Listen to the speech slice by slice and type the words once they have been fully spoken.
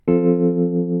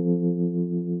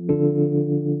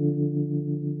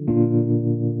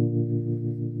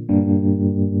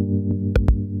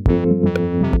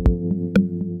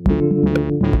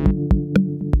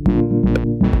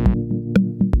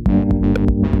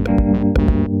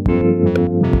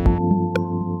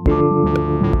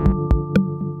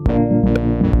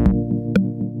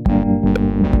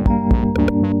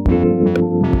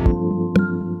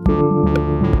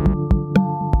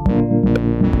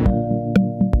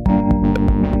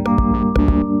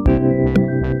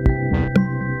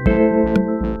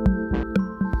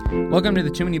Welcome to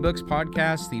the Too Many Books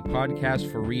Podcast, the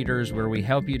podcast for readers where we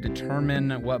help you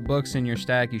determine what books in your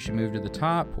stack you should move to the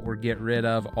top or get rid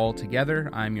of altogether.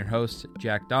 I'm your host,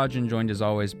 Jack Dodgen, joined as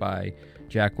always by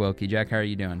Jack Wilkie. Jack, how are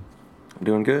you doing? I'm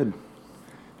doing good.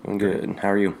 Doing good. How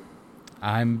are you?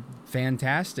 I'm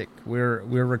fantastic. We're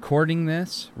recording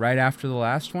this right after the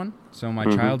last one, so my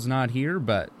child's not here,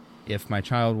 but if my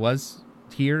child was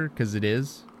here, because it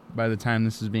is by the time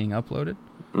this is being uploaded,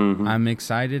 I'm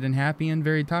excited and happy and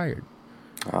very tired.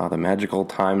 The magical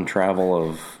time travel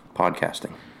of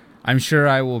podcasting. I'm sure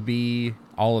I will be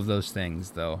all of those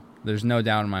things, though. There's no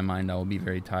doubt in my mind I will be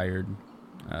very tired.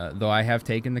 Though I have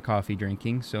taken the coffee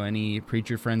drinking, so any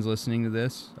preacher friends listening to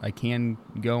this, I can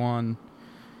go on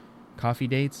coffee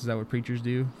dates. Is that what preachers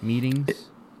do? Meetings?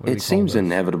 It seems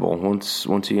inevitable. Once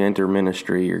you enter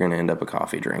ministry, you're going to end up a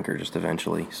coffee drinker just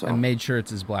eventually. So I made sure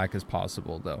it's as black as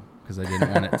possible, though, because I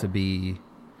didn't want it to be...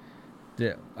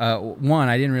 One,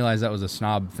 I didn't realize that was a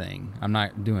snob thing. I'm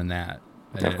not doing that.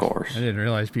 Of course. I didn't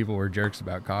realize people were jerks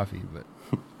about coffee, but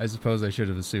I suppose I should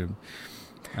have assumed.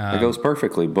 It goes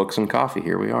perfectly. Books and coffee.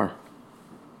 Here we are.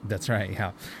 That's right,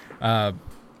 yeah.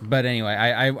 But anyway,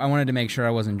 I wanted to make sure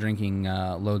I wasn't drinking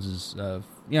loads of...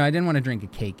 I didn't want to drink a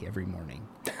cake every morning.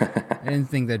 I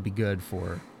didn't think that'd be good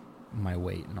for my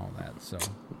weight and all that. So,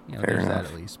 there's that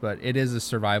at least. But it is a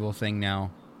survival thing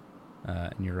now.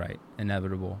 And you're right,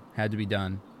 inevitable, had to be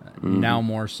done. Now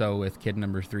more so with kid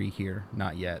number 3 here,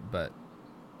 not yet, but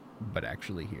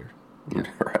actually here. Yeah.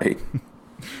 Right.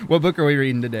 What book are we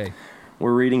reading today?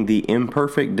 We're reading The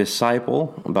Imperfect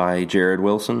Disciple by Jared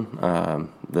Wilson.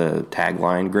 The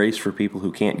tagline, Grace for People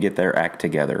Who Can't Get Their Act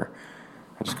Together.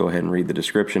 I'll just go ahead and read the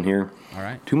description here. All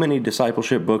right. Too many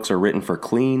discipleship books are written for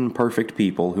clean, perfect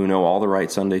people who know all the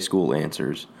right Sunday school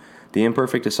answers. The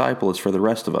Imperfect Disciple is for the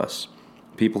rest of us.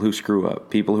 People who screw up,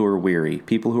 people who are weary,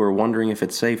 people who are wondering if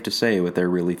it's safe to say what they're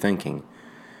really thinking.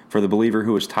 For the believer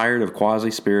who is tired of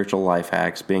quasi-spiritual life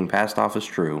hacks being passed off as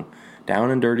true,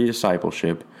 down and dirty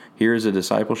discipleship, here is a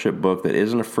discipleship book that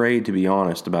isn't afraid to be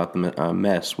honest about the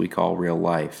mess we call real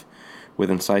life. With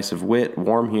incisive wit,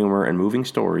 warm humor, and moving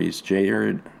stories,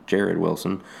 Jared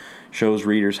Wilson shows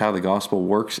readers how the gospel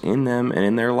works in them and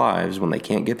in their lives when they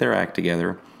can't get their act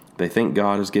together. They think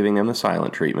God is giving them the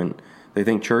silent treatment. They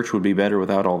think church would be better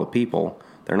without all the people.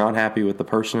 They're not happy with the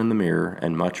person in the mirror,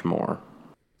 and much more.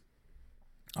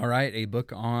 All right, a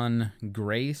book on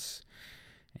grace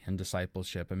and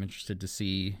discipleship. I'm interested to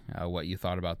see what you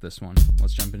thought about this one.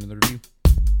 Let's jump into the review.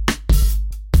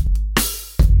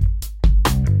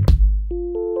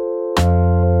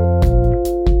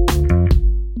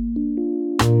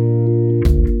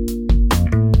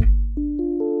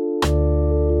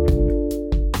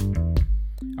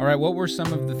 All right, what were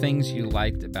some of the things you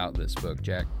liked about this book,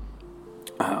 Jack?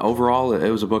 Overall, it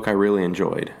was a book I really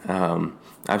enjoyed.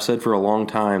 I've said for a long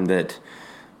time that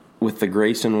with the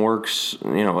grace and works,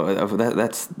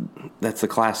 that's the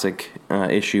classic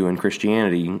issue in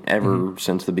Christianity ever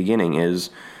since the beginning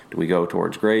is, do we go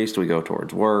towards grace? Do we go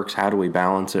towards works? How do we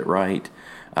balance it right?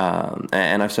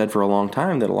 And I've said for a long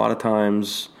time that a lot of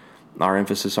times our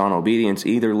emphasis on obedience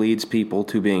either leads people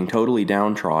to being totally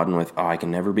downtrodden with, I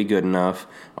can never be good enough,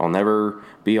 I'll never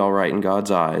be all right in God's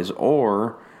eyes,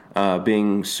 or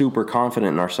being super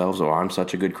confident in ourselves, I'm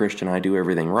such a good Christian, I do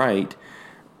everything right,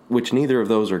 which neither of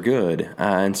those are good.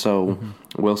 And so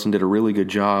Wilson did a really good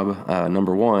job,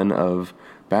 number one, of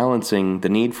balancing the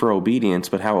need for obedience,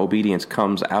 but how obedience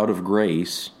comes out of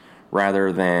grace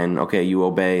rather than, okay, you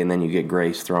obey and then you get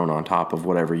grace thrown on top of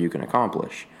whatever you can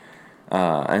accomplish.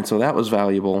 And so that was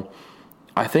valuable.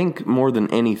 I think more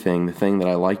than anything, the thing that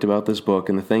I liked about this book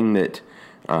and the thing that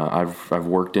I've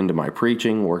worked into my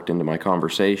preaching, worked into my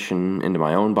conversation, into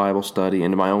my own Bible study,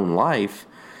 into my own life,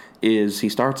 is he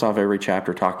starts off every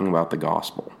chapter talking about the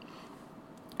gospel.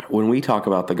 When we talk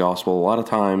about the gospel, a lot of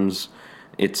times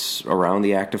it's around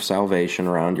the act of salvation,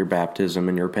 around your baptism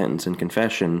and your repentance and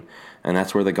confession, and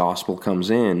that's where the gospel comes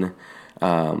in,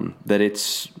 that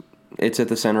it's at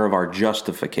the center of our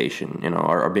justification,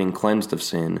 our being cleansed of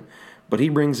sin. But he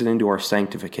brings it into our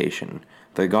sanctification.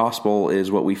 The gospel is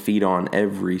what we feed on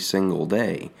every single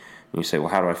day. And you say, well,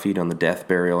 how do I feed on the death,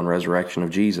 burial, and resurrection of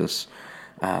Jesus?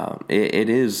 It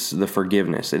is the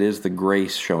forgiveness. It is the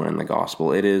grace shown in the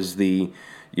gospel. It is the,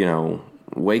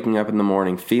 waking up in the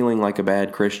morning feeling like a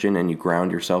bad Christian and you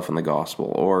ground yourself in the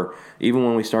gospel. Or even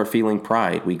when we start feeling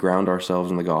pride, we ground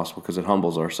ourselves in the gospel because it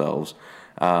humbles ourselves.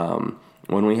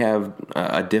 When we have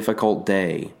a difficult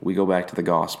day, we go back to the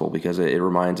gospel because it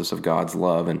reminds us of God's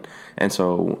love. And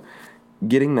so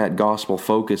getting that gospel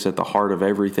focus at the heart of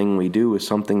everything we do is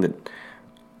something that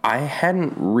I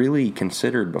hadn't really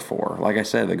considered before. Like I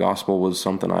said, the gospel was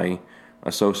something I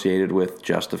associated with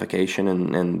justification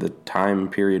and the time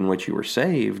period in which you were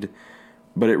saved,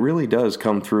 but it really does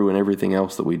come through in everything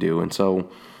else that we do. And so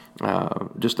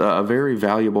just a very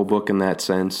valuable book in that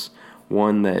sense,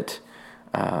 one that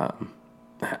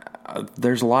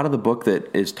there's a lot of the book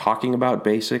that is talking about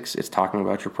basics. It's talking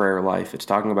about your prayer life. It's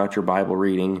talking about your Bible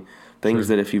reading, things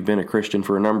that if you've been a Christian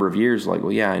for a number of years, like,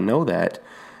 well, yeah, I know that.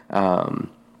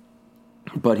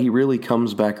 But he really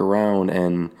comes back around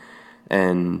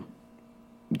and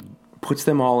puts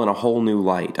them all in a whole new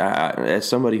light. As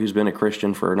somebody who's been a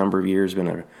Christian for a number of years,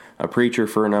 been a preacher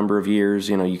for a number of years,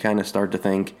 you kind of start to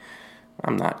think,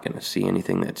 I'm not going to see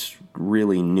anything that's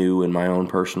really new in my own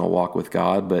personal walk with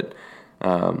God. But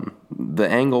the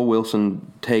angle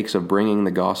Wilson takes of bringing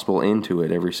the gospel into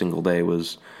it every single day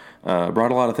was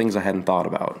brought a lot of things I hadn't thought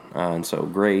about. And so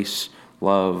grace,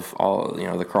 love, all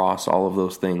the cross, all of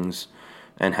those things,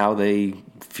 and how they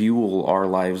fuel our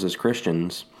lives as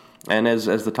Christians. And as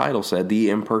the title said,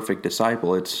 the imperfect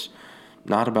disciple, it's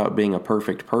not about being a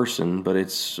perfect person, but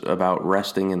it's about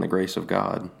resting in the grace of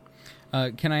God.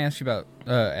 Can I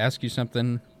ask you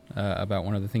something about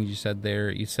one of the things you said there?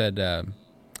 You said,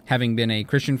 having been a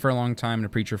Christian for a long time and a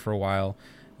preacher for a while,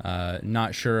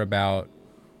 not sure about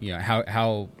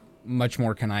how much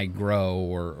more can I grow,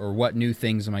 or what new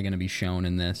things am I going to be shown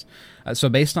in this? So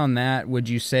based on that, would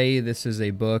you say this is a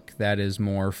book that is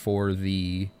more for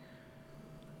the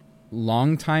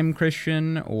long-time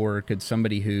Christian, or could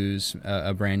somebody who's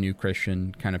a brand new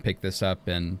Christian kind of pick this up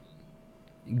and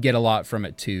get a lot from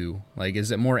it too? Like,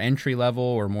 is it more entry level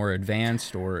or more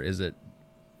advanced, or is it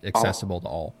accessible to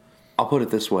all? I'll put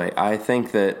it this way. I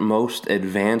think that most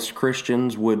advanced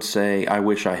Christians would say, I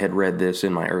wish I had read this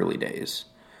in my early days.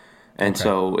 And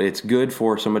so it's good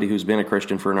for somebody who's been a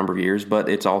Christian for a number of years, but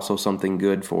it's also something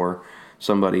good for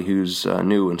somebody who's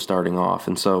new and starting off.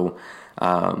 And so,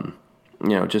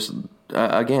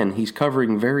 again, he's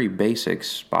covering very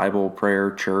basics, Bible, prayer,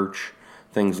 church,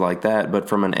 things like that, but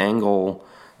from an angle,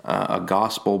 a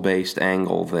gospel-based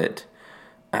angle that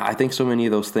I think so many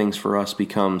of those things for us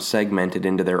become segmented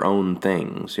into their own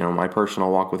things. My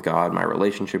personal walk with God, my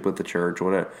relationship with the church,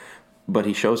 whatever. But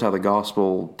he shows how the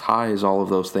gospel ties all of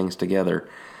those things together.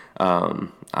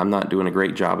 I'm not doing a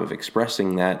great job of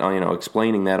expressing that,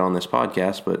 explaining that on this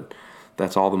podcast, but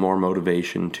that's all the more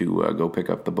motivation to go pick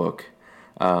up the book.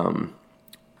 On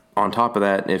top of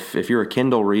that, if you're a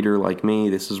Kindle reader like me,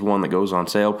 this is one that goes on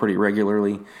sale pretty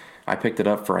regularly. I picked it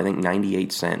up for, I think,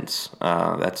 98 cents.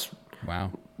 That's,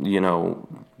 wow.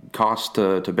 Cost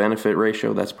to benefit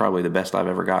ratio, that's probably the best I've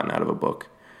ever gotten out of a book.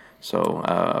 So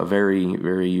a very,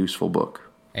 very useful book.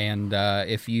 And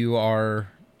if you are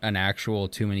an actual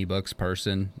too many books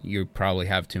person, you probably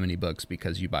have too many books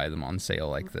because you buy them on sale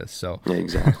like this. So yeah,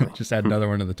 exactly. Just add another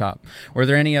one to the top. Were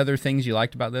there any other things you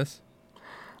liked about this?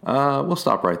 We'll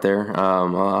stop right there.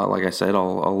 Like I said,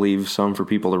 I'll leave some for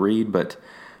people to read, but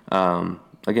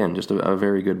again, just a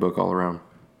very good book all around.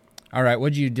 All right.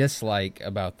 What did you dislike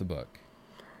about the book?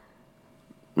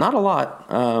 Not a lot.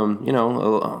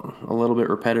 A little bit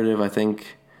repetitive, I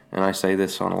think, and I say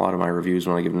this on a lot of my reviews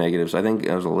when I give negatives. I think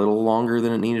it was a little longer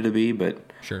than it needed to be, but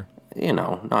sure,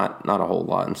 not a whole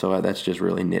lot, and so that's just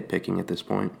really nitpicking at this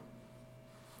point.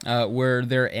 Were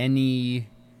there any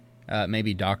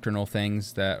maybe doctrinal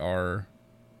things that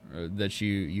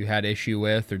you had issue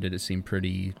with, or did it seem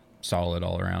pretty solid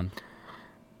all around?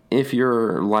 If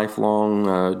you're a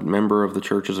lifelong member of the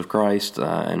Churches of Christ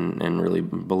and really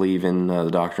believe in the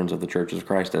doctrines of the Churches of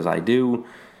Christ, as I do,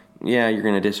 yeah, you're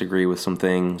going to disagree with some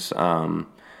things.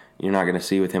 You're not going to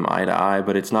see with him eye to eye,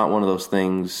 but it's not one of those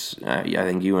things. I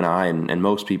think you and I and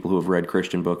most people who have read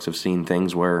Christian books have seen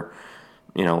things where,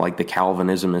 like the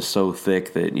Calvinism is so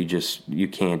thick that you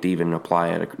can't even apply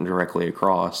it directly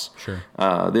across. Sure.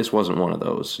 This wasn't one of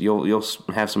those. You'll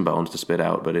have some bones to spit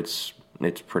out, but it's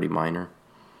pretty minor.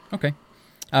 Okay.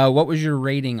 What was your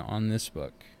rating on this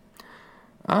book?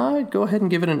 I'd go ahead and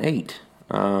give it an 8.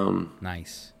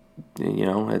 Nice.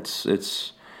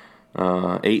 It's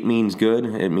 8 means good.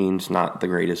 It means not the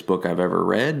greatest book I've ever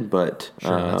read, but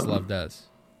sure, that's love does.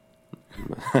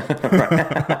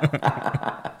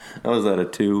 I was at a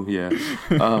 2, yeah.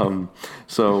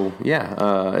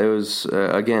 It was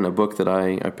again a book that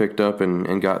I picked up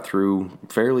and got through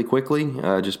fairly quickly,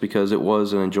 just because it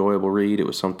was an enjoyable read. It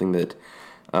was something that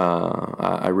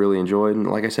I really enjoyed, and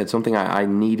like I said, something I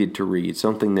needed to read,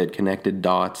 something that connected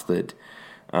dots that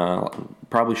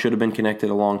probably should have been connected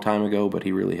a long time ago, but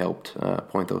he really helped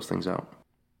point those things out.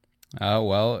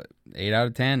 Well, 8 out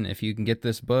of 10. If you can get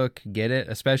this book, get it,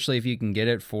 especially if you can get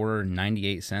it for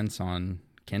 98 cents on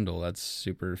Kindle. That's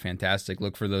super fantastic.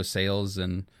 Look for those sales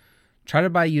and try to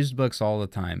buy used books all the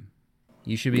time.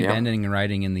 You should be bending and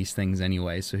writing in these things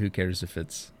anyway, so who cares if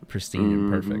it's pristine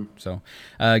and perfect. So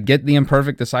get The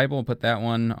Imperfect Disciple, put that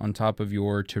one on top of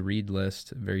your to-read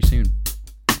list very soon.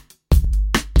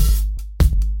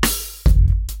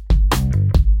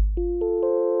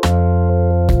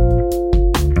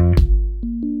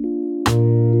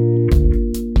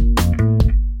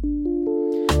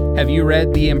 Have you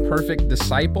read The Imperfect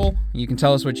Disciple? You can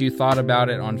tell us what you thought about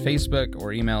it on Facebook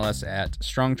or email us at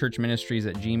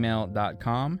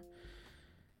strongchurchministries@gmail.com.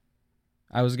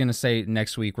 I was going to say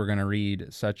next week we're going to read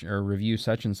such or review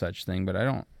such and such thing, but I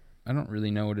don't really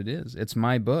know what it is. It's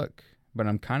my book, but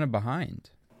I'm kind of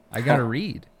behind. I got to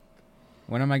read.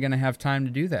 When am I going to have time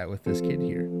to do that with this kid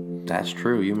here? That's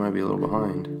true. You might be a little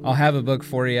behind. I'll have a book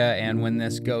for you, and when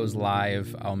this goes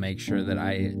live, I'll make sure that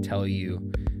I tell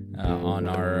you on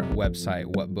our website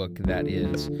what book that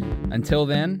is. Until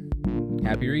then,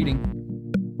 happy reading.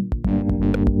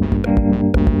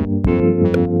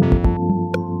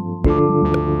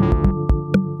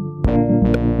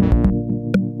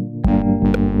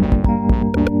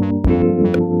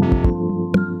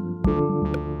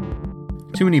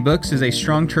 Too Many Books is a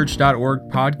strongchurch.org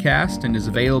podcast and is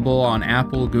available on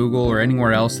Apple, Google, or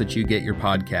anywhere else that you get your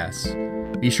podcasts.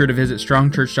 Be sure to visit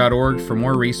strongchurch.org for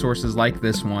more resources like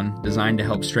this one designed to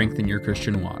help strengthen your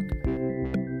Christian walk.